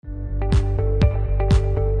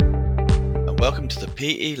Welcome to the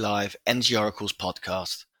PE Live Energy Oracles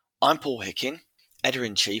podcast. I'm Paul Hickin,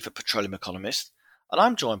 Editor-in-Chief at Petroleum Economist, and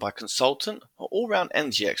I'm joined by consultant or all-round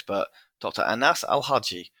energy expert Dr. Anas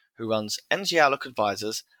Al-Hajji, who runs Energy Outlook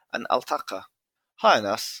Advisors and Attaqa. Hi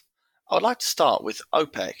Anas. I would like to start with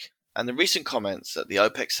OPEC and the recent comments at the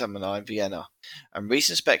OPEC seminar in Vienna and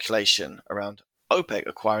recent speculation around OPEC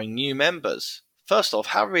acquiring new members. First off,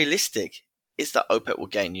 how realistic is that OPEC will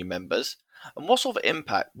gain new members, and what sort of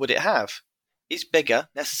impact would it have? Is bigger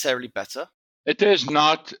necessarily better? It is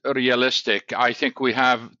not realistic. I think we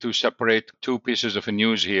have to separate two pieces of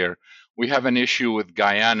news here. We have an issue with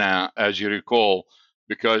Guyana, as you recall,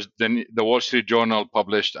 because the Wall Street Journal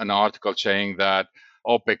published an article saying that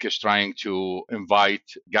OPEC is trying to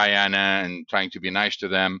invite Guyana and trying to be nice to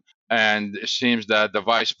them. And it seems that the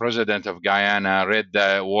vice president of Guyana read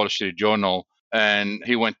the Wall Street Journal and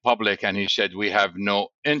he went public and he said, we have no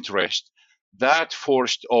interest. That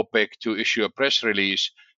forced OPEC to issue a press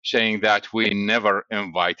release saying that we never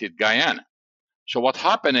invited Guyana. So what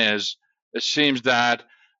happened is, it seems that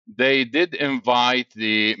they did invite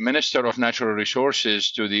the Minister of Natural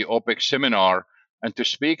Resources to the OPEC seminar and to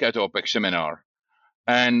speak at OPEC seminar.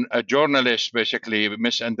 And a journalist basically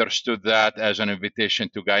misunderstood that as an invitation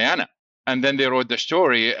to Guyana. And then they wrote the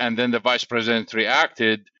story, and then the vice president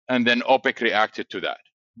reacted, and then OPEC reacted to that.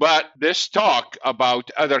 But this talk about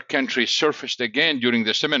other countries surfaced again during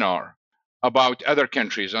the seminar about other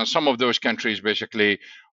countries. And some of those countries basically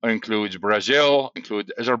includes Brazil,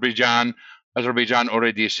 include Azerbaijan. Azerbaijan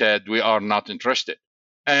already said we are not interested.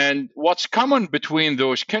 And what's common between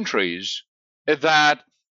those countries is that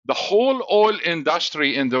the whole oil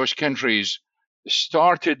industry in those countries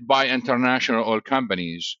started by international oil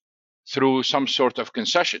companies through some sort of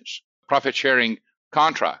concessions, profit sharing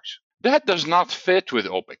contracts. That does not fit with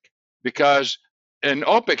OPEC, because in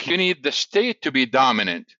OPEC, you need the state to be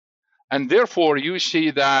dominant. And therefore, you see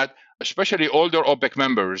that, especially older OPEC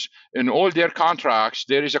members, in all their contracts,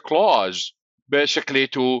 there is a clause basically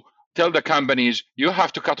to tell the companies, you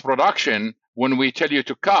have to cut production when we tell you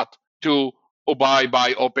to cut to abide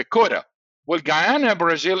by OPEC quota. Well, Guyana,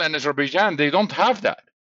 Brazil, and Azerbaijan, they don't have that.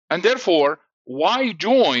 And therefore, why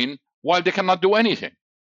join while they cannot do anything?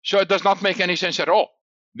 So it does not make any sense at all.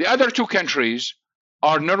 The other two countries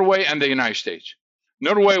are Norway and the United States.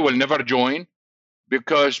 Norway will never join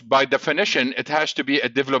because by definition, it has to be a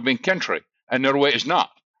developing country, and Norway is not.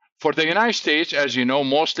 For the United States, as you know,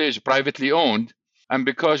 mostly is privately owned, and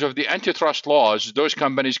because of the antitrust laws, those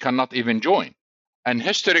companies cannot even join. And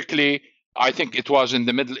historically, I think it was in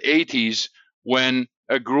the middle 80s when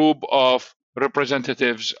a group of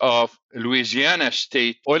representatives of Louisiana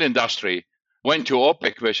state oil industry went to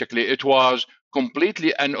OPEC, basically. It was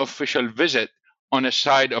completely unofficial visit on a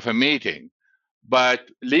side of a meeting, but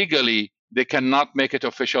legally they cannot make it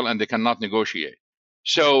official and they cannot negotiate.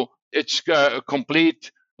 So it's a complete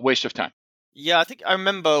waste of time. Yeah, I think I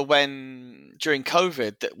remember when during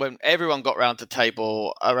COVID, when everyone got around the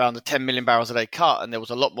table around the 10 million barrels a day cut, and there was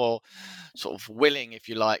a lot more sort of willing, if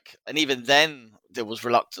you like, and even then there was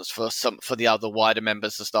reluctance for the other wider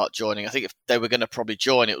members to start joining. I think if they were going to probably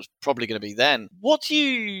join, it was probably going to be then. What do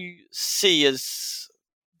you see as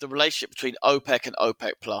the relationship between OPEC and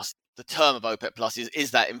OPEC Plus? The term of OPEC Plus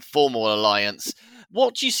is that informal alliance.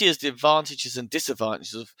 What do you see as the advantages and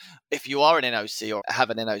disadvantages of, if you are an NOC or have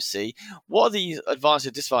an NOC, what are the advantages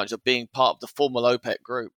and disadvantages of being part of the formal OPEC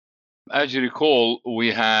group? As you recall,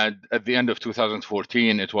 we had, at the end of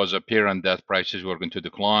 2014, it was apparent that prices were going to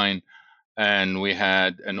decline, and we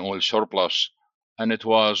had an oil surplus, and it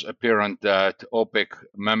was apparent that OPEC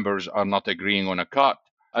members are not agreeing on a cut.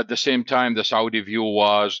 At the same time, the Saudi view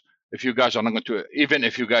was, if you guys are not going to, even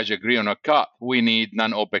if you guys agree on a cut, we need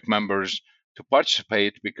non-OPEC members to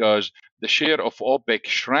participate, because the share of OPEC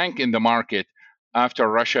shrank in the market after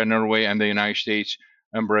Russia, Norway, and the United States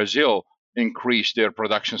and Brazil increased their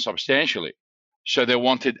production substantially. So they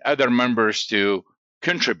wanted other members to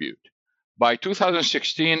contribute. By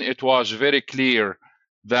 2016, it was very clear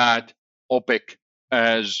that OPEC,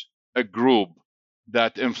 as a group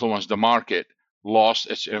that influenced the market, lost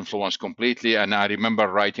its influence completely. And I remember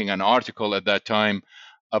writing an article at that time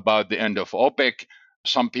about the end of OPEC.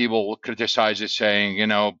 Some people criticized it, saying,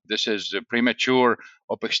 this is premature,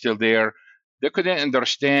 OPEC still there. They couldn't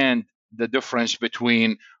understand the difference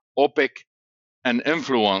between OPEC and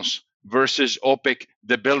influence versus OPEC,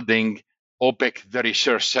 the building, OPEC, the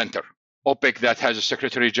research center, OPEC that has a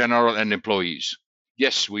secretary general and employees.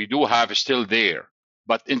 Yes, we do have still there,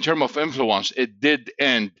 but in terms of influence, it did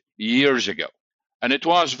end years ago. And it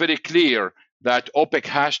was very clear that OPEC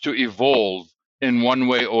has to evolve in one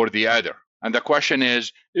way or the other. And the question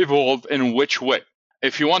is, evolve in which way?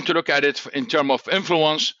 If you want to look at it in terms of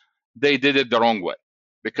influence, they did it the wrong way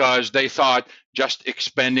because they thought just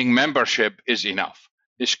expanding membership is enough.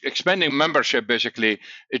 Expanding membership basically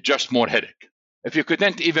is just more headache. If you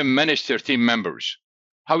couldn't even manage 13 members,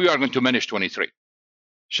 how you are going to manage 23?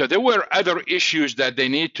 So there were other issues that they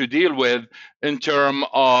need to deal with in terms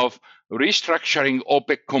of restructuring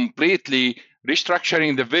OPEC completely,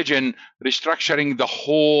 restructuring the vision, restructuring the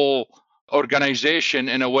whole organization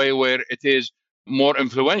in a way where it is more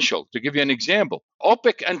influential. To give you an example,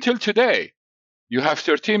 OPEC until today, you have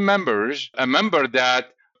 13 members, a member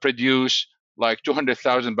that produce like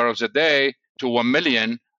 200,000 barrels a day to 1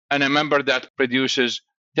 million, and a member that produces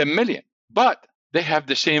 10 million. But they have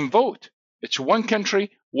the same vote. It's one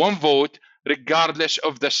country, one vote, regardless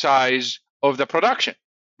of the size of the production.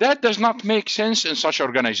 That does not make sense in such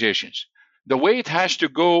organizations. The weight has to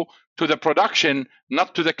go to the production,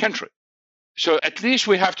 not to the country. So at least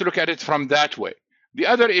we have to look at it from that way. The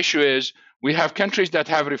other issue is we have countries that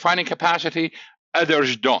have refining capacity,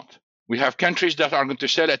 others don't. We have countries that are going to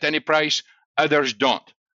sell at any price, others don't.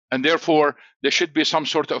 And therefore, there should be some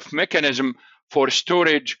sort of mechanism for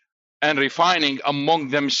storage and refining among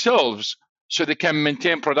themselves so they can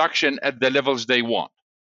maintain production at the levels they want.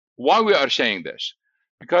 Why we are saying this?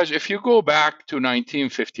 Because if you go back to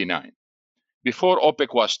 1959, before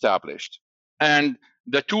OPEC was established, and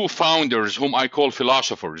the two founders, whom I call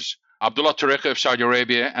philosophers, Abdullah Tariq of Saudi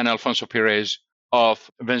Arabia and Alfonso Perez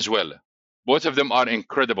of Venezuela, both of them are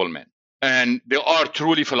incredible men. And they are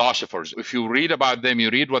truly philosophers. If you read about them, you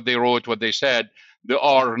read what they wrote, what they said, they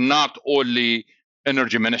are not only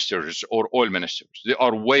energy ministers or oil ministers. They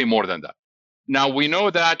are way more than that. Now, we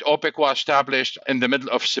know that OPEC was established in the middle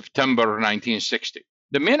of September 1960.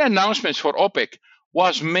 The main announcements for OPEC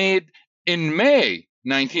was made in May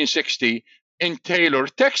 1960 in Taylor,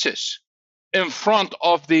 Texas, in front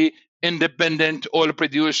of the independent oil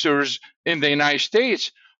producers in the United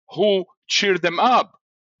States who cheered them up,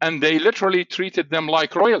 and they literally treated them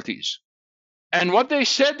like royalties. And what they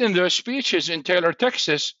said in their speeches in Taylor,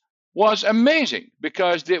 Texas was amazing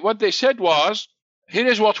because what they said was, here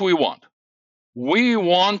is what we want. We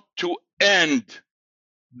want to end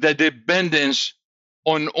the dependence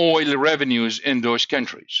on oil revenues in those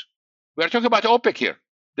countries. We are talking about OPEC here.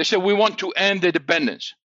 They said we want to end the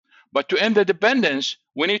dependence. But to end the dependence,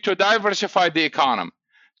 we need to diversify the economy.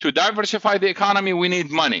 To diversify the economy, we need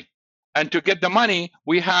money. And to get the money,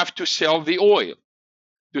 we have to sell the oil.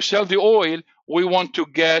 To sell the oil, we want to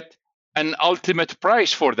get an ultimate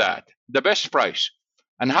price for that, the best price.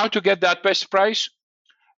 And how to get that best price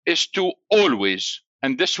is to always,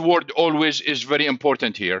 and this word always is very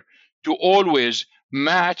important here, to always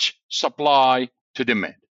match supply to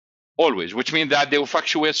demand. Always, which means that they will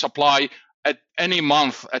fluctuate supply at any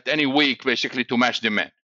month, at any week, basically to match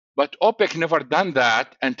demand. But OPEC never done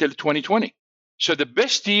that until 2020. So the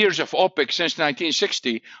best years of OPEC since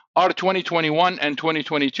 1960 are 2021 and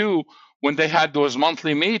 2022, when they had those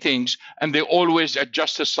monthly meetings and they always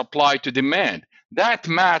adjusted supply to demand. That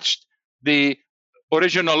matched the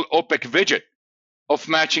original OPEC vision of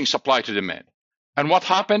matching supply to demand. And what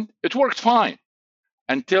happened? It worked fine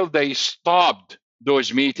until they stopped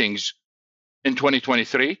those meetings in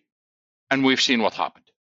 2023, and we've seen what happened.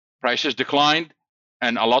 Prices declined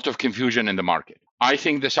and a lot of confusion in the market. I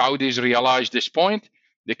think the Saudis realized this point.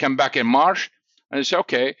 They come back in March and they say,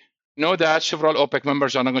 okay, know that several OPEC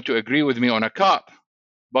members are not going to agree with me on a cut.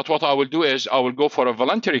 But what I will do is I will go for a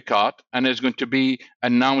voluntary cut, and it's going to be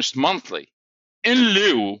announced monthly in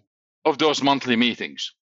lieu of those monthly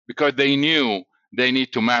meetings, because they knew they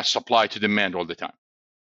need to match supply to demand all the time.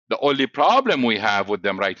 The only problem we have with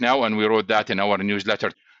them right now, and we wrote that in our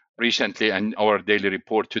newsletter recently and our daily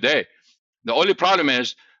report today, the only problem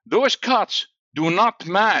is those cuts do not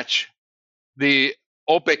match the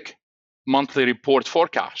OPEC monthly report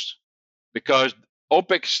forecast, because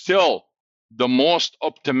OPEC still the most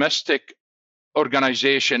optimistic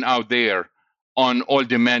organization out there on oil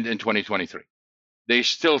demand in 2023. They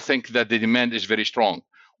still think that the demand is very strong.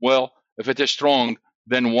 Well, if it is strong,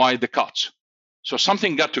 then why the cuts? So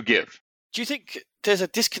something got to give. Do you think there's a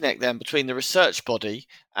disconnect then between the research body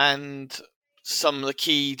and some of the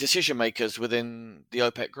key decision makers within the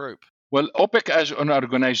OPEC group? Well, OPEC as an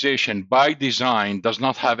organization by design does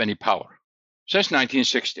not have any power. Since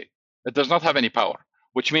 1960, it does not have any power,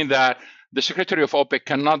 which means that the Secretary of OPEC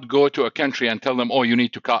cannot go to a country and tell them, oh, you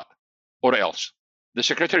need to cut, or else. The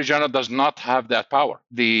Secretary General does not have that power.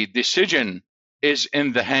 The decision is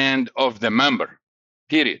in the hand of the member,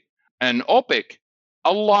 period. And OPEC,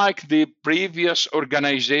 unlike the previous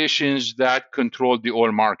organizations that controlled the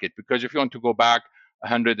oil market, because if you want to go back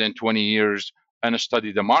 120 years and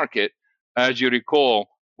study the market, As you recall,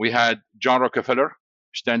 we had John Rockefeller,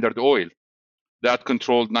 Standard Oil, that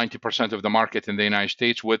controlled 90% of the market in the United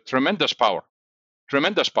States with tremendous power,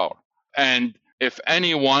 tremendous power. And if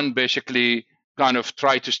anyone basically kind of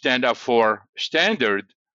tried to stand up for Standard,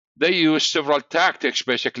 they used several tactics,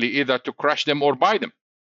 basically either to crush them or buy them.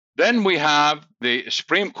 Then we have the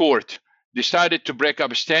Supreme Court decided to break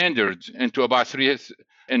up Standards into about three,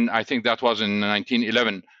 and I think that was in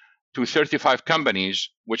 1911, to 35 companies,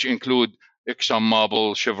 which include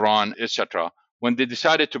ExxonMobil, Chevron, etc. When they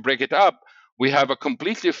decided to break it up, we have a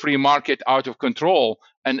completely free market out of control,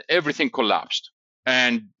 and everything collapsed.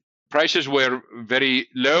 And prices were very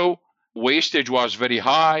low, wastage was very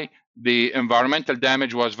high, the environmental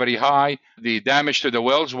damage was very high, the damage to the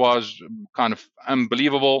wells was kind of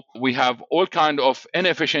unbelievable. We have all kind of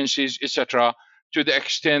inefficiencies, etc., to the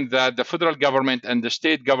extent that the federal government and the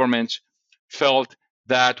state governments felt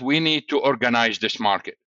that we need to organize this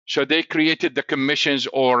market. So they created the commissions,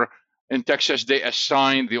 or in Texas, they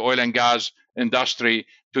assigned the oil and gas industry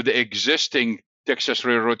to the existing Texas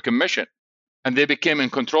Railroad Commission, and they became in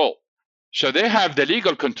control. So they have the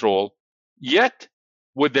legal control, yet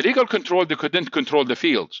with the legal control, they couldn't control the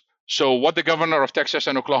fields. So what the governor of Texas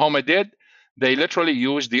and Oklahoma did, they literally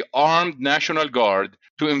used the armed National Guard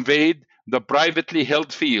to invade the privately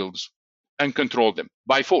held fields and control them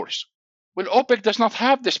by force. Well, OPEC does not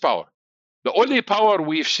have this power. The only power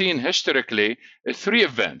we've seen historically is three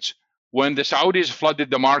events. When the Saudis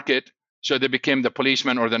flooded the market, so they became the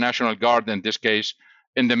policemen or the National Guard in this case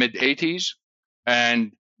in the mid-80s.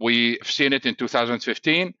 And we've seen it in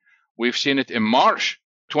 2015. We've seen it in March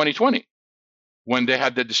 2020 when they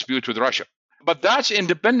had the dispute with Russia. But that's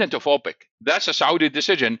independent of OPEC. That's a Saudi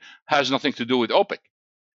decision, has nothing to do with OPEC.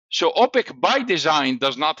 So OPEC by design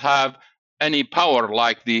does not have any power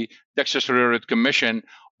like the Texas Railroad Commission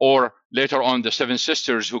or later on the Seven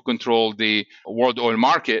Sisters who control the world oil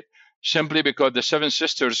market, simply because the Seven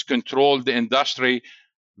Sisters control the industry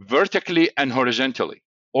vertically and horizontally.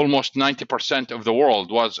 Almost 90% of the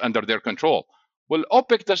world was under their control. Well,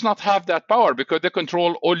 OPEC does not have that power because they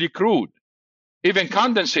control only crude. Even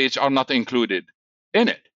condensates are not included in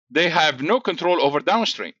it. They have no control over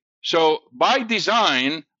downstream. So by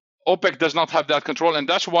design, OPEC does not have that control. And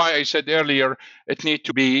that's why I said earlier, it needs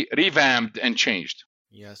to be revamped and changed.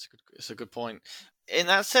 Yeah, it's a good point. In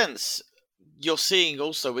that sense, we're seeing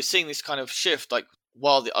this kind of shift, like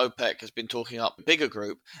while the OPEC has been talking up a bigger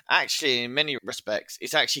group, actually in many respects,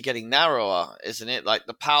 it's actually getting narrower, isn't it? Like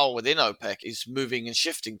the power within OPEC is moving and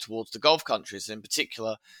shifting towards the Gulf countries, in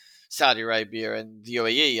particular Saudi Arabia and the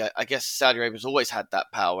UAE. I guess Saudi Arabia's always had that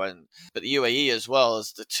power, but the UAE as well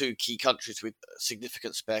as the two key countries with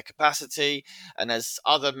significant spare capacity. And as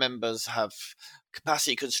other members have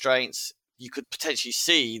capacity constraints, you could potentially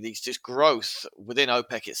see this growth within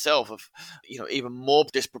OPEC itself of, even more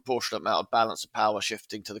disproportionate amount of balance of power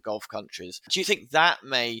shifting to the Gulf countries. Do you think that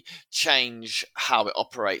may change how it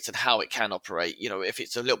operates and how it can operate? If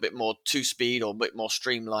it's a little bit more two-speed or a bit more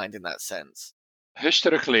streamlined in that sense?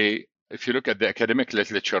 Historically, if you look at the academic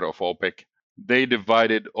literature of OPEC, they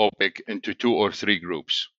divided OPEC into two or three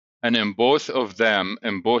groups. And in both of them,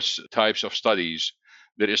 in both types of studies,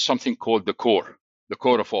 there is something called the core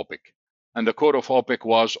of OPEC. And the core of OPEC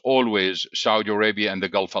was always Saudi Arabia and the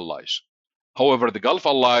Gulf allies. However, the Gulf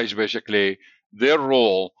allies, basically, their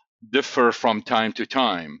role differ from time to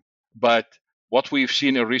time. But what we've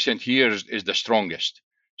seen in recent years is the strongest.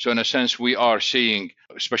 So in a sense, we are seeing,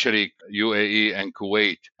 especially UAE and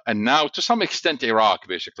Kuwait, and now to some extent Iraq,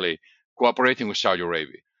 basically, cooperating with Saudi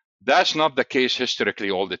Arabia. That's not the case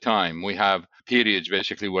historically all the time. We have periods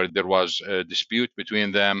basically where there was a dispute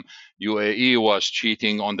between them. UAE was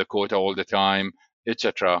cheating on the quota all the time,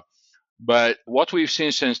 etc. But what we've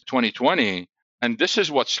seen since 2020, and this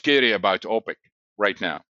is what's scary about OPEC right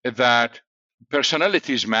now, is that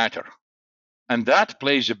personalities matter. And that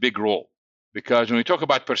plays a big role. Because when we talk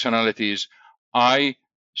about personalities, I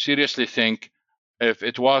seriously think if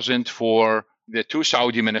it wasn't for the two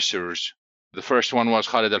Saudi ministers, the first one was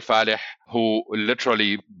Khalid al-Falih, who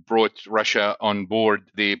literally brought Russia on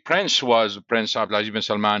board. The Prince Abdulaziz bin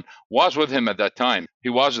Salman was with him at that time. He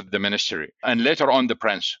was at the ministry, and later on the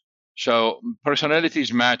Prince. So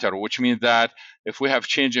personalities matter, which means that if we have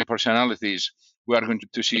change in personalities, we are going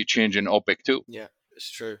to see change in OPEC too. Yeah,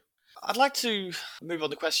 it's true. I'd like to move on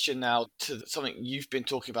the question now to something you've been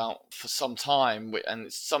talking about for some time, and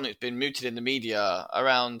it's something that's been mooted in the media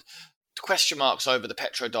around question marks over the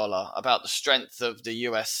petrodollar, about the strength of the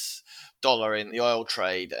US dollar in the oil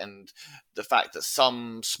trade, and the fact that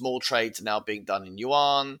some small trades are now being done in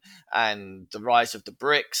yuan, and the rise of the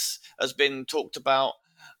BRICS has been talked about.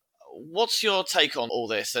 What's your take on all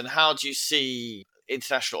this, and how do you see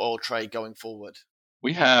international oil trade going forward?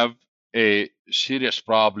 We have a serious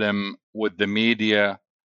problem with the media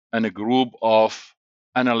and a group of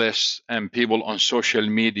analysts and people on social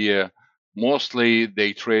media. Mostly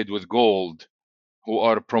they trade with gold, who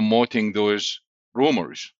are promoting those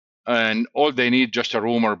rumors. And all they need just a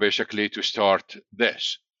rumor basically to start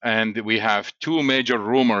this. And we have two major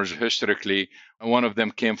rumors historically. One of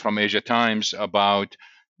them came from Asia Times about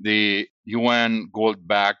the yuan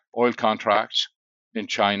gold-backed oil contracts in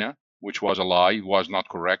China, which was a lie, was not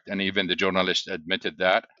correct, and even the journalist admitted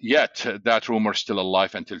that. Yet that rumor is still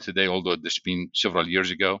alive until today, although this has been several years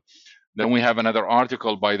ago. Then we have another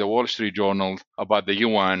article by the Wall Street Journal about the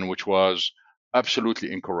yuan, which was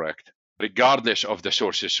absolutely incorrect, regardless of the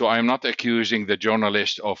sources. So I'm not accusing the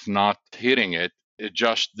journalist of not hearing it. It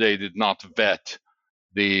just they did not vet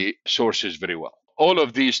the sources very well. All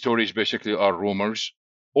of these stories basically are rumors.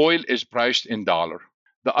 Oil is priced in dollar.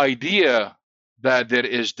 The idea that there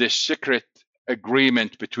is this secret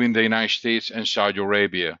agreement between the United States and Saudi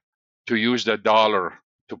Arabia to use the dollar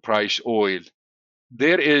to price oil,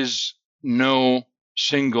 there is no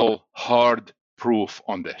single hard proof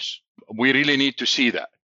on this. We really need to see that.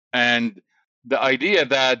 And the idea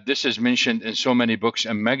that this is mentioned in so many books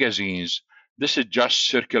and magazines, this is just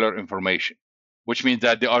circular information, which means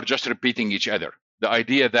that they are just repeating each other. The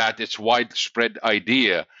idea that it's widespread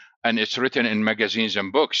idea and it's written in magazines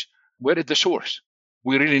and books, where is the source?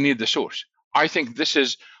 We really need the source. I think this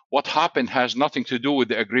is what happened has nothing to do with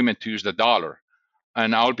the agreement to use the dollar.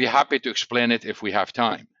 And I'll be happy to explain it if we have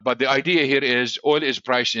time. But the idea here is oil is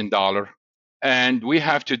priced in dollar, and we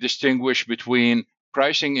have to distinguish between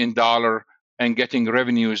pricing in dollar and getting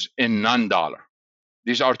revenues in non-dollar.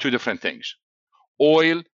 These are two different things.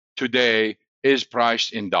 Oil today is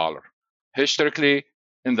priced in dollar. Historically,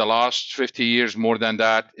 in the last 50 years, more than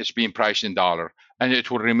that, it's been priced in dollar. And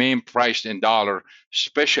it will remain priced in dollar,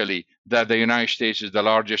 especially that the United States is the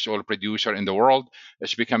largest oil producer in the world.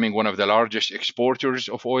 It's becoming one of the largest exporters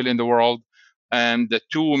of oil in the world. And the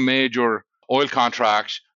two major oil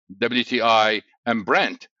contracts, WTI and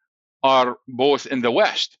Brent, are both in the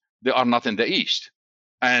West. They are not in the East.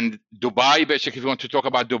 And Dubai, basically, if you want to talk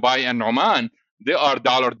about Dubai and Oman, they are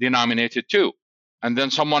dollar denominated too. And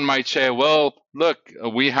then someone might say, well, look,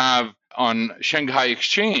 we have on Shanghai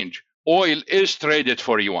Exchange, oil is traded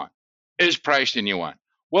for yuan, is priced in yuan.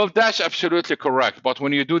 Well, that's absolutely correct. But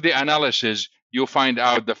when you do the analysis, you find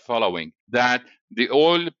out the following, that the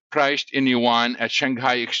oil priced in yuan at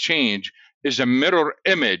Shanghai Exchange is a mirror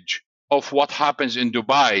image of what happens in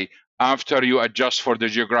Dubai after you adjust for the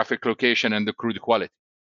geographic location and the crude quality.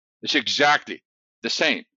 It's exactly the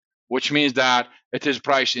same, which means that it is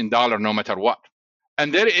priced in dollar no matter what.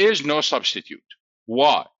 And there is no substitute.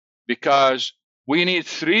 Why? Because we need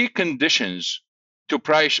three conditions to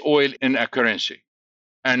price oil in a currency.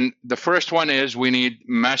 And the first one is we need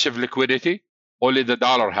massive liquidity. Only the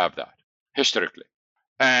dollar have that, historically.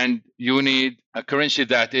 And you need a currency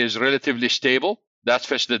that is relatively stable. That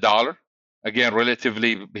fits the dollar. Again,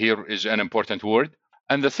 relatively here is an important word.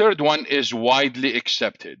 And the third one is widely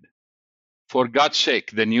accepted. For God's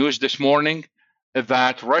sake, the news this morning is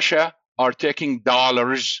that Russia are taking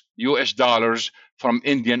dollars, US dollars, from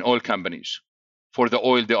Indian oil companies for the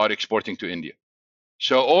oil they are exporting to India.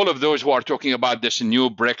 So all of those who are talking about this new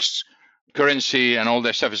BRICS currency and all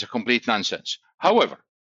that stuff is a complete nonsense. However,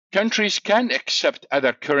 countries can accept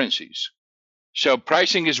other currencies. So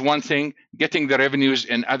pricing is one thing, getting the revenues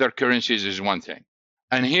in other currencies is one thing.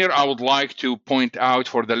 And here I would like to point out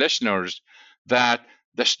for the listeners that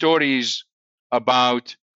the stories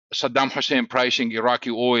about Saddam Hussein pricing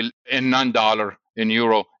Iraqi oil in non-dollar, in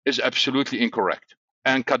euro, is absolutely incorrect.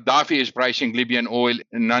 And Gaddafi is pricing Libyan oil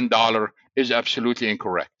in non-dollar is absolutely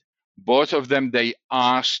incorrect. Both of them, they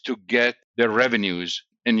asked to get their revenues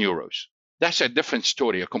in euros. That's a different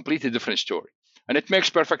story, a completely different story. And it makes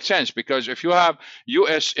perfect sense because if you have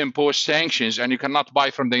US imposed sanctions and you cannot buy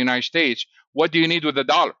from the United States, what do you need with the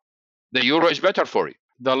dollar? The euro is better for you.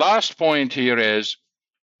 The last point here is,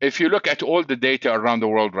 if you look at all the data around the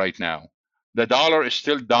world right now, the dollar is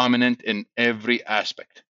still dominant in every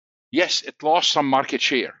aspect. Yes, it lost some market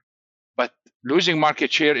share, but losing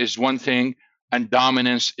market share is one thing and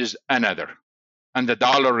dominance is another. And the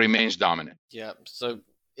dollar remains dominant. Yeah, so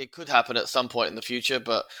it could happen at some point in the future,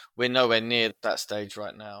 but we're nowhere near that stage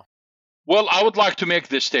right now. Well, I would like to make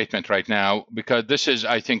this statement right now because this is,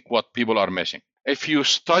 I think, what people are missing. If you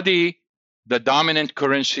study the dominant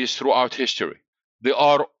currencies throughout history, they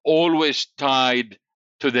are always tied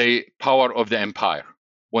to the power of the empire.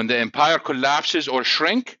 When the empire collapses or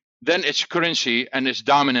shrinks, then its currency and its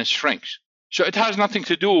dominance shrinks. So it has nothing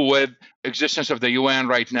to do with existence of the UN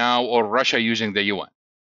right now or Russia using the UN.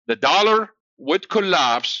 The dollar would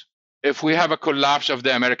collapse if we have a collapse of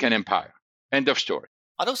the American empire. End of story.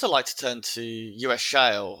 I'd also like to turn to US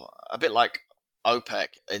shale, a bit like OPEC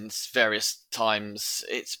in various times.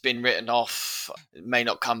 It's been written off. It may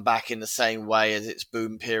not come back in the same way as its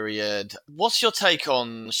boom period. What's your take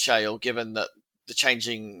on shale, given that the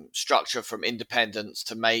changing structure from independents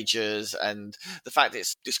to majors and the fact that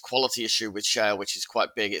it's this quality issue with shale, which is quite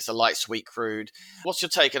big? It's a light sweet crude. What's your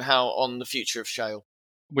take on the future of shale?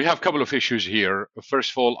 We have a couple of issues here.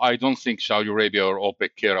 First of all, I don't think Saudi Arabia or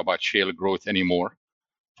OPEC care about shale growth anymore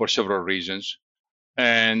for several reasons.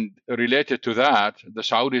 And related to that, the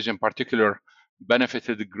Saudis in particular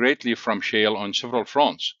benefited greatly from shale on several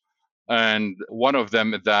fronts. And one of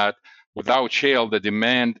them is that without shale, the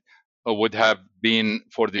demand would have been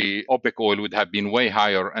for the OPEC oil would have been way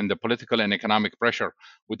higher, and the political and economic pressure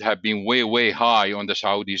would have been way, way high on the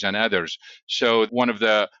Saudis and others. So one of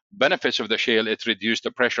the benefits of the shale, it reduced the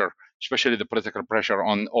pressure, especially the political pressure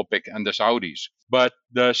on OPEC and the Saudis. But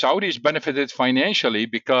the Saudis benefited financially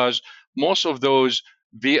because most of those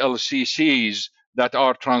VLCCs that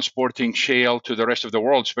are transporting shale to the rest of the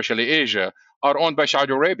world, especially Asia, are owned by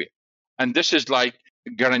Saudi Arabia. And this is like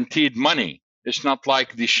guaranteed money. It's not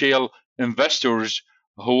like the shale investors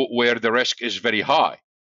where the risk is very high.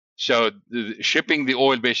 So shipping the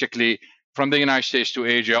oil basically from the United States to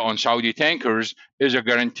Asia on Saudi tankers is a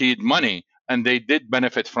guaranteed money, and they did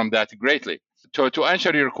benefit from that greatly. To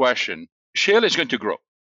answer your question, shale is going to grow,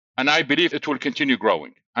 and I believe it will continue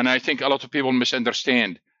growing. And I think a lot of people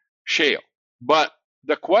misunderstand shale. But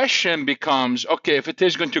the question becomes, okay, if it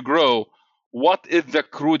is going to grow, what is the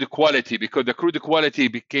crude quality? Because the crude quality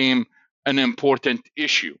became an important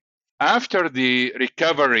issue. After the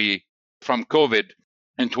recovery from COVID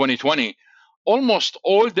in 2020, almost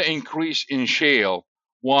all the increase in shale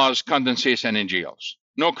was condensates and NGLs,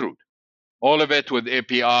 no crude. All of it with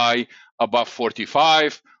API above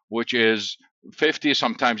 45, which is 50,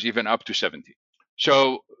 sometimes even up to 70.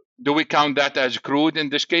 So do we count that as crude in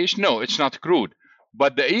this case? No, it's not crude.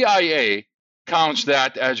 But the EIA counts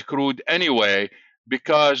that as crude anyway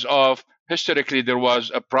because of historically there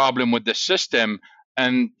was a problem with the system,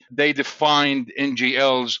 and they defined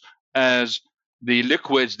NGLs as the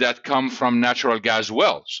liquids that come from natural gas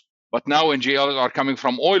wells. But now NGLs are coming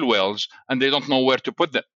from oil wells, and they don't know where to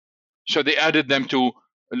put them. So they added them to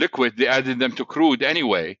liquid, they added them to crude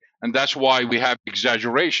anyway, and that's why we have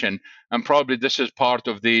exaggeration. And probably this is part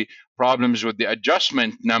of the problems with the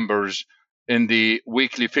adjustment numbers in the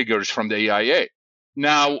weekly figures from the EIA.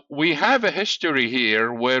 Now, we have a history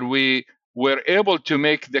here where we were able to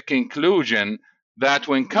make the conclusion that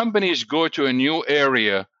when companies go to a new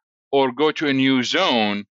area or go to a new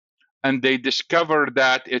zone and they discover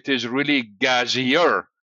that it is really gassier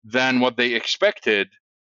than what they expected,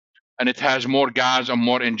 and it has more gas and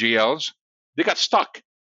more NGLs, they got stuck.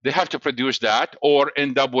 They have to produce that or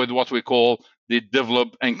end up with what we call the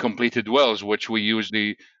developed and completed wells, which we use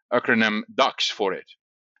the acronym DUCs for it.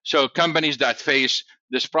 So companies that face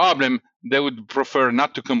this problem, they would prefer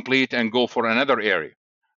not to complete and go for another area.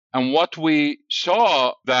 And what we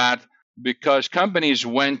saw that because companies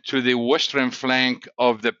went to the western flank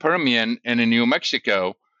of the Permian in New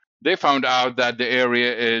Mexico, they found out that the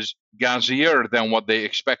area is gassier than what they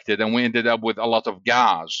expected, and we ended up with a lot of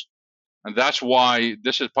gas. And that's why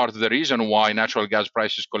this is part of the reason why natural gas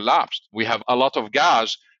prices collapsed. We have a lot of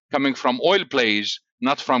gas coming from oil plays,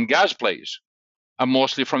 not from gas plays, and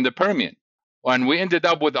mostly from the Permian. And we ended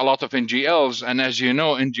up with a lot of NGLs. And as you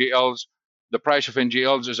know, NGLs, the price of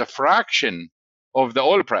NGLs is a fraction of the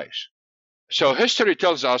oil price. So history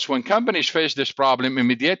tells us when companies face this problem,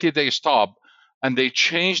 immediately they stop and they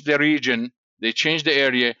change the region, they change the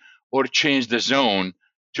area, or change the zone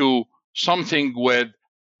to something with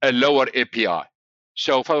a lower API.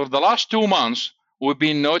 So for the last 2 months, we've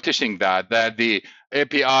been noticing that the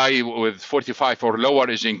API with 45 or lower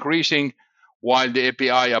is increasing, while the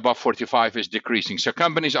API above 45 is decreasing. So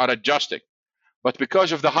companies are adjusting. But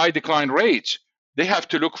because of the high decline rates, they have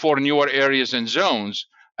to look for newer areas and zones,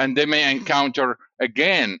 and they may encounter,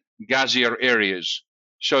 again, gassier areas.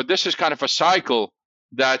 So this is kind of a cycle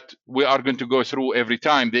that we are going to go through every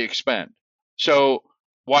time they expand. So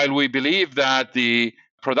while we believe that the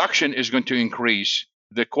production is going to increase,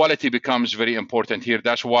 the quality becomes very important here.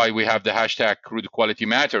 That's why we have the hashtag crude quality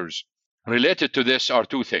matters. Related to this are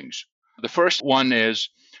two things. The first one is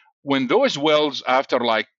when those wells, after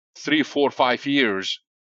like 3, 4, 5 years,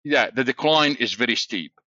 the decline is very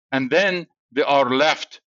steep. And then they are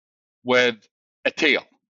left with a tail.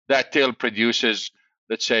 That tail produces,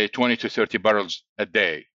 let's say, 20 to 30 barrels a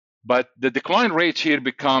day. But the decline rate here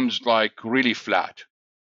becomes like really flat.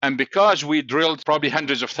 And because we drilled probably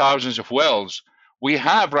hundreds of thousands of wells, we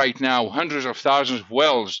have right now hundreds of thousands of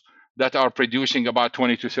wells that are producing about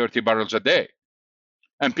 20 to 30 barrels a day.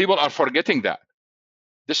 And people are forgetting that.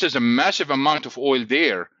 This is a massive amount of oil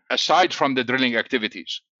there, aside from the drilling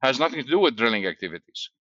activities. Has nothing to do with drilling activities.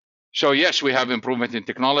 So yes, we have improvement in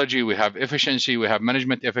technology, we have efficiency, we have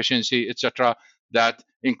management efficiency, etc., that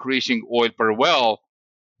increasing oil per well,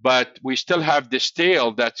 but we still have this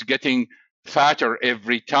tail that's getting fatter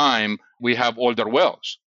every time we have older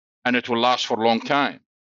wells, and it will last for a long time.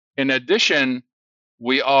 In addition,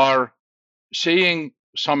 we are seeing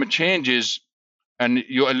some changes, and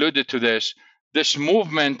you alluded to this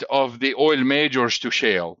movement of the oil majors to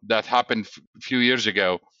shale that happened a few years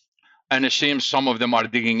ago, and it seems some of them are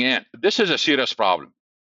digging in. This is a serious problem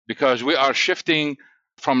because we are shifting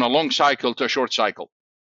from a long cycle to a short cycle,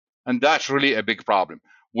 and that's really a big problem.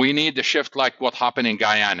 We need a shift like what happened in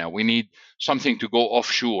Guyana. We need something to go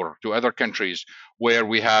offshore to other countries where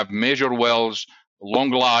we have major wells,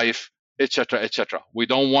 long life, etc., etc. We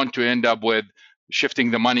don't want to end up with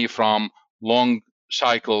shifting the money from long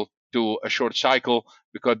cycle to a short cycle,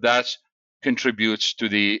 because that contributes to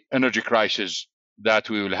the energy crisis that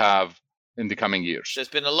we will have in the coming years. There's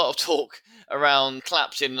been a lot of talk around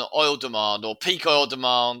collapse in oil demand or peak oil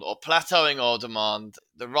demand or plateauing oil demand,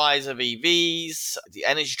 the rise of EVs, the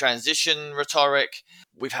energy transition rhetoric.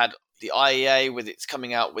 We've had the IEA with its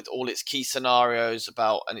coming out with all its key scenarios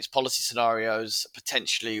about and its policy scenarios,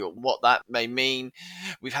 potentially what that may mean.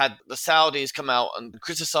 We've had the Saudis come out and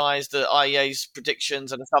criticize the IEA's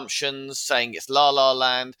predictions and assumptions, saying it's la la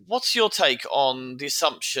land. What's your take on the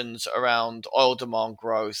assumptions around oil demand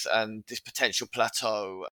growth and this potential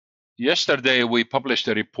plateau? Yesterday, we published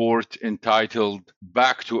a report entitled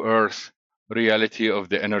Back to Earth: Reality of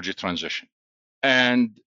the Energy Transition.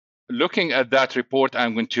 And looking at that report,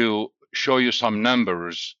 I'm going to show you some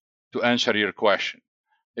numbers to answer your question.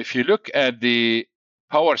 If you look at the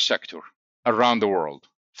power sector around the world,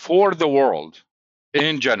 for the world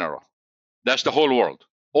in general, that's the whole world,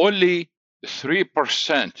 only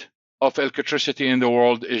 3% of electricity in the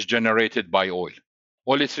world is generated by oil.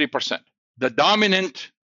 Only 3%. The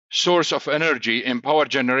dominant source of energy in power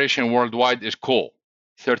generation worldwide is coal,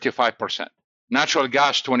 35%. Natural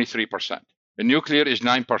gas, 23%. The nuclear is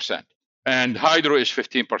 9%, and hydro is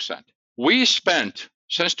 15%. We spent,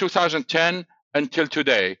 since 2010 until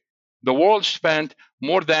today, the world spent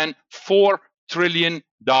more than $4 trillion,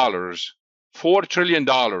 $4 trillion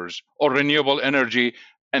on renewable energy,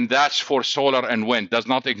 and that's for solar and wind, does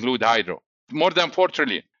not include hydro. More than 4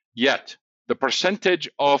 trillion. Yet, the percentage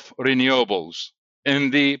of renewables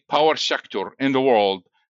in the power sector in the world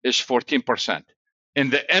is 14%. In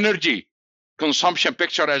the energy consumption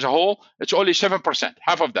picture as a whole, it's only 7%,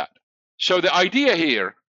 half of that. So the idea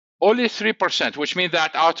here, only 3%, which means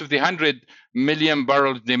that out of the 100 million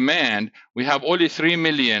barrel demand, we have only 3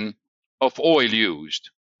 million of oil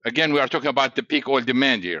used. Again, we are talking about the peak oil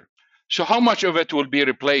demand here. So how much of it will be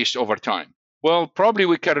replaced over time? Well, probably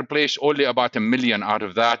we can replace only about 1 million out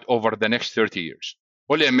of that over the next 30 years.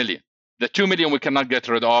 Only 1 million. The 2 million we cannot get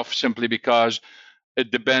rid of simply because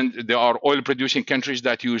it depends. There are oil producing countries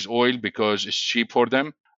that use oil because it's cheap for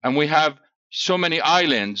them. And we have so many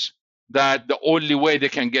islands that the only way they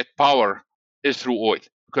can get power is through oil,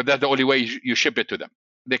 because that's the only way you ship it to them.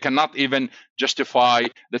 They cannot even justify,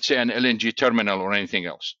 let's say, an LNG terminal or anything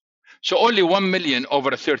else. So only 1 million over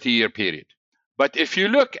a 30-year period. But if you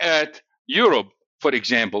look at Europe, for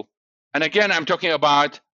example, and again, I'm talking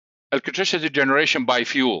about electricity generation by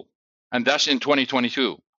fuel, and that's in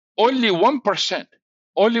 2022, only 1%,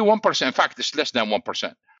 only 1%, in fact, it's less than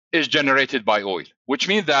 1%, is generated by oil, which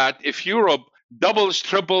means that if Europe doubles,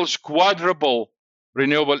 triples, quadruple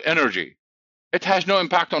renewable energy, it has no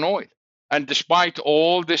impact on oil. And despite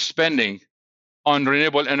all this spending on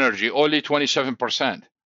renewable energy, only 27%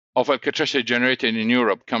 of electricity generated in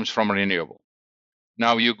Europe comes from renewable.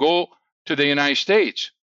 Now you go to the United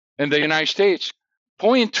States. In the United States,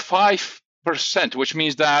 0.5%, which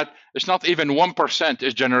means that it's not even 1%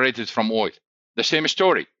 is generated from oil. The same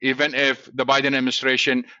story, even if the Biden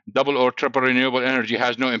administration double or triple renewable energy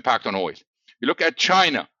has no impact on oil. You look at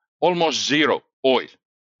China, almost zero oil.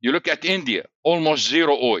 You look at India, almost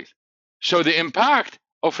zero oil. So the impact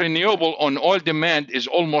of renewable on oil demand is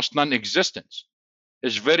almost non-existent.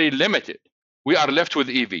 It's very limited. We are left with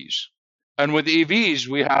EVs. And with EVs,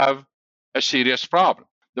 we have a serious problem.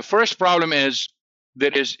 The first problem is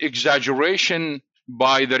there is exaggeration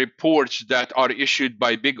by the reports that are issued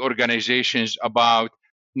by big organizations about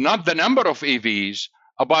not the number of EVs,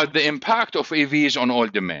 about the impact of EVs on oil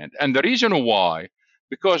demand. And the reason why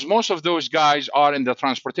because most of those guys are in the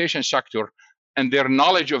transportation sector and their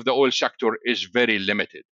knowledge of the oil sector is very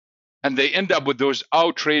limited. And they end up with those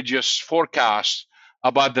outrageous forecasts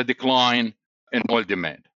about the decline in oil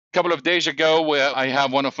demand. A couple of days ago, where I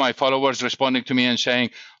have one of my followers responding to me and saying,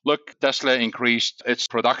 look, Tesla increased its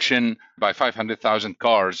production by 500,000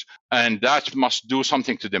 cars, and that must do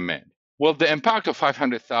something to demand. Well, the impact of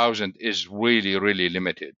 500,000 is really, really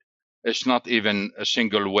limited. It's not even a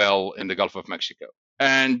single well in the Gulf of Mexico.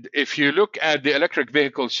 And if you look at the electric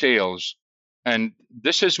vehicle sales, and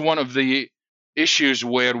this is one of the issues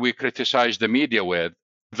where we criticize the media with,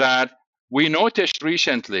 that we noticed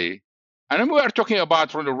recently, and we are talking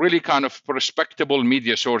about really kind of respectable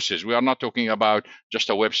media sources. We are not talking about just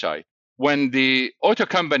a website. When the auto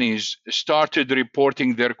companies started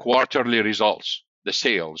reporting their quarterly results, the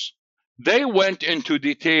sales, they went into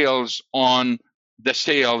details on the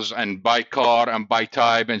sales and by car and by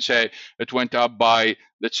type and say it went up by,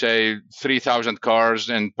 let's say, 3,000 cars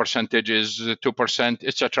and percentages, 2%,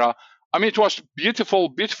 etc. I mean, it was beautiful,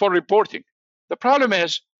 beautiful reporting. The problem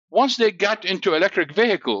is, once they got into electric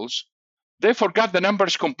vehicles, they forgot the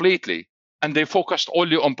numbers completely and they focused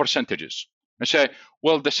only on percentages. And say,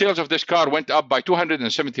 well, the sales of this car went up by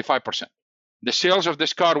 275%. The sales of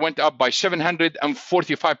this car went up by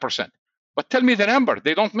 745%. But tell me the number.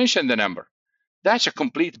 They don't mention the number. That's a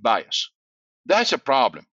complete bias. That's a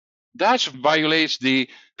problem. That violates the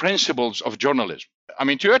principles of journalism. I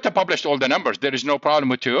mean, Toyota published all the numbers. There is no problem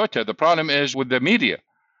with Toyota. The problem is with the media.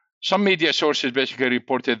 Some media sources basically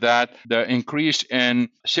reported that the increase in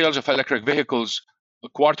sales of electric vehicles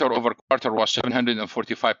quarter over quarter was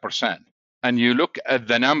 745%. And you look at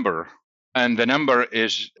the number, and the number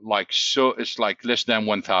is it's like less than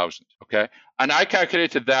 1,000. Okay. And I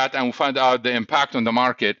calculated that and found out the impact on the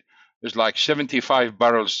market is like 75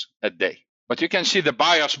 barrels a day. But you can see the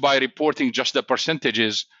bias by reporting just the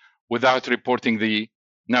percentages without reporting the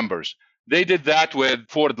numbers. They did that with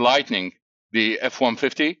Ford Lightning, the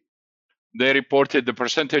F-150. They reported the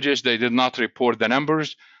percentages. They did not report the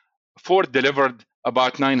numbers. Ford delivered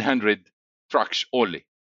about 900 trucks only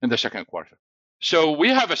in the second quarter. So we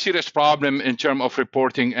have a serious problem in terms of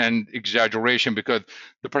reporting and exaggeration because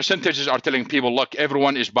the percentages are telling people, look,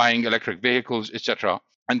 everyone is buying electric vehicles, etc.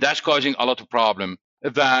 And that's causing a lot of problem.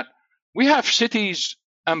 That we have cities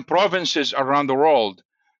and provinces around the world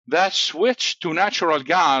that switched to natural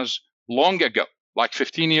gas long ago, like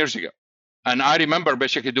 15 years ago. And I remember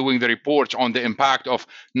basically doing the reports on the impact of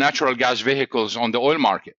natural gas vehicles on the oil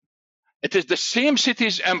market. It is the same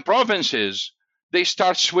cities and provinces, they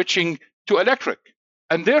start switching to electric.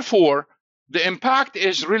 And therefore, the impact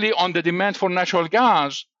is really on the demand for natural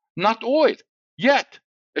gas, not oil. Yet,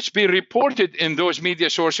 it's been reported in those media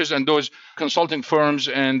sources and those consulting firms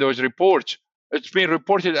and those reports. It's been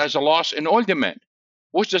reported as a loss in oil demand,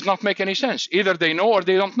 which does not make any sense. Either they know or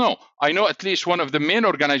they don't know. I know at least one of the main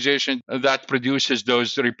organizations that produces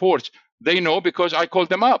those reports. They know because I called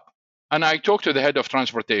them up and I talked to the head of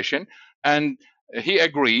transportation and he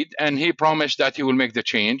agreed and he promised that he will make the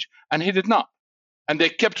change and he did not. And they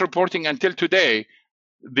kept reporting until today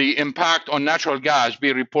the impact on natural gas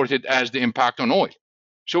be reported as the impact on oil.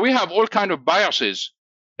 So we have all kinds of biases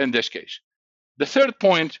in this case. The third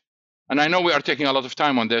point, and I know we are taking a lot of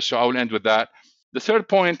time on this, so I will end with that. The third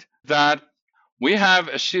point that we have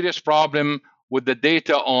a serious problem with the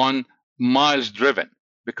data on miles driven,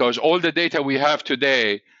 because all the data we have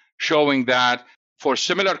today showing that for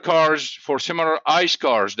similar cars, for similar ICE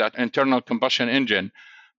cars, that internal combustion engine,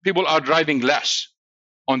 people are driving less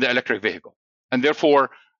on the electric vehicle. And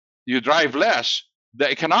therefore, you drive less, the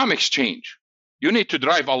economics change. You need to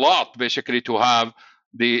drive a lot, basically, to have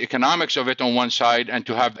the economics of it on one side and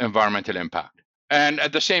to have environmental impact. And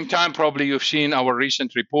at the same time, probably you've seen our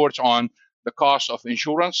recent reports on the cost of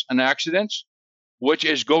insurance and accidents, which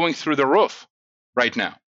is going through the roof right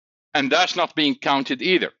now. And that's not being counted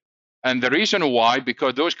either. And the reason why,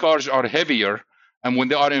 because those cars are heavier, and when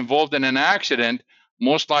they are involved in an accident,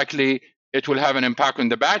 most likely it will have an impact on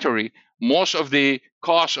the battery. Most of the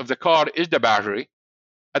cost of the car is the battery.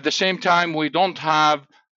 At the same time, we don't have,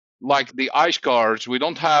 like the ICE cars, we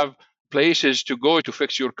don't have places to go to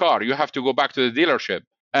fix your car. You have to go back to the dealership.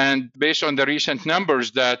 And based on the recent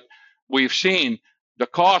numbers that we've seen, the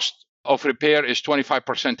cost of repair is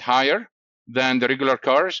 25% higher than the regular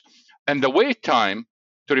cars. And the wait time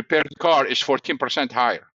to repair the car is 14%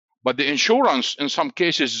 higher. But the insurance, in some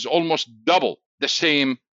cases, is almost double the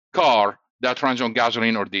same car that runs on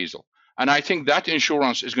gasoline or diesel. And I think that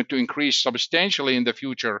insurance is going to increase substantially in the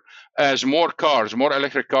future as more cars, more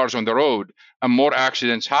electric cars on the road, and more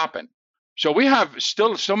accidents happen. So we have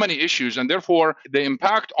still so many issues, and therefore the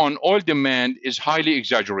impact on oil demand is highly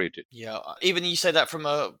exaggerated. Yeah, even you say that from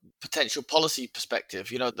a potential policy perspective,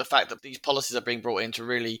 the fact that these policies are being brought in to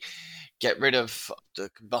really get rid of the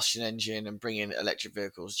combustion engine and bring in electric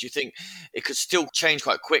vehicles. Do you think it could still change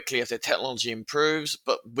quite quickly if the technology improves,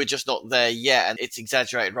 but we're just not there yet and it's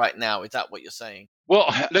exaggerated right now? Is that what you're saying? Well,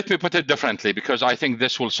 let me put it differently, because I think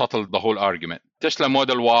this will settle the whole argument. Tesla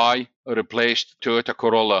Model Y replaced Toyota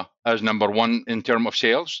Corolla as number one in terms of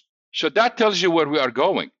sales. So that tells you where we are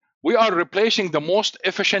going. We are replacing the most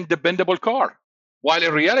efficient, dependable car. While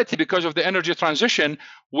in reality, because of the energy transition,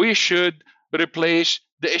 we should replace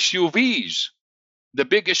the SUVs, the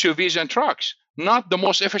big SUVs and trucks, not the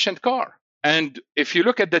most efficient car. And if you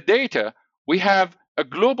look at the data, we have a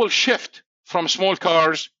global shift from small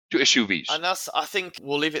cars to SUVs. And I think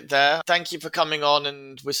we'll leave it there. Thank you for coming on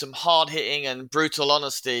and with some hard-hitting and brutal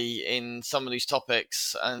honesty in some of these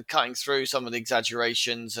topics and cutting through some of the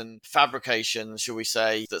exaggerations and fabrications, shall we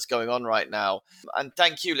say, that's going on right now. And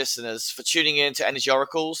thank you, listeners, for tuning in to Energy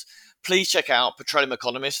Oracles. Please check out Petroleum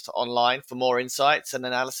Economist online for more insights and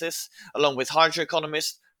analysis, along with Hydro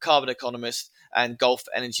Economist, Carbon Economist, and Gulf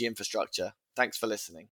Energy Infrastructure. Thanks for listening.